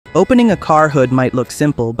Opening a car hood might look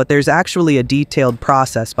simple, but there's actually a detailed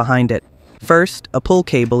process behind it. First, a pull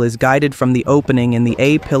cable is guided from the opening in the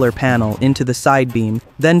A-pillar panel into the side beam,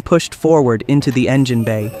 then pushed forward into the engine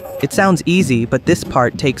bay. It sounds easy, but this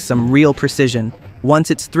part takes some real precision.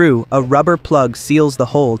 Once it's through, a rubber plug seals the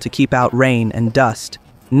hole to keep out rain and dust.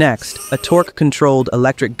 Next, a torque-controlled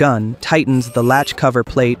electric gun tightens the latch cover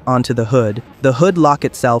plate onto the hood. The hood lock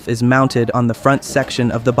itself is mounted on the front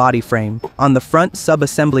section of the body frame. On the front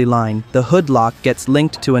sub-assembly line, the hood lock gets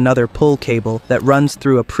linked to another pull cable that runs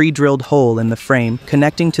through a pre-drilled hole in the frame,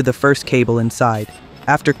 connecting to the first cable inside.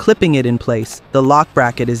 After clipping it in place, the lock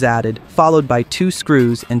bracket is added, followed by 2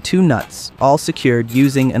 screws and 2 nuts, all secured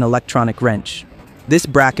using an electronic wrench. This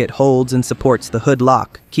bracket holds and supports the hood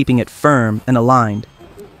lock, keeping it firm and aligned.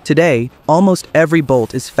 Today, almost every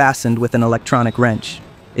bolt is fastened with an electronic wrench.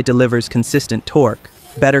 It delivers consistent torque,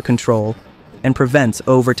 better control, and prevents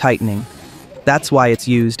over-tightening. That's why it's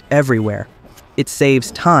used everywhere. It saves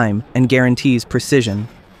time and guarantees precision.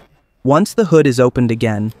 Once the hood is opened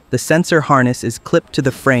again, the sensor harness is clipped to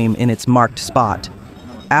the frame in its marked spot.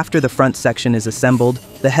 After the front section is assembled,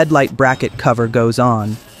 the headlight bracket cover goes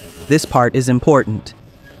on. This part is important.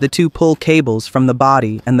 The 2 pull cables from the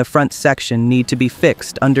body and the front section need to be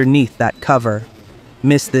fixed underneath that cover.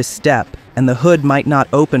 Miss this step, and the hood might not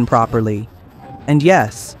open properly. And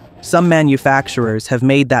yes, some manufacturers have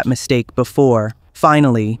made that mistake before.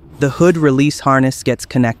 Finally, the hood release harness gets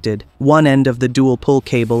connected. One end of the dual pull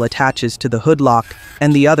cable attaches to the hood lock,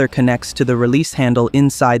 and the other connects to the release handle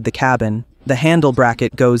inside the cabin. The handle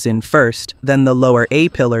bracket goes in first, then the lower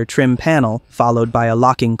A-pillar trim panel, followed by a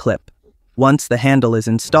locking clip. Once the handle is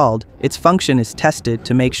installed, its function is tested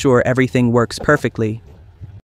to make sure everything works perfectly.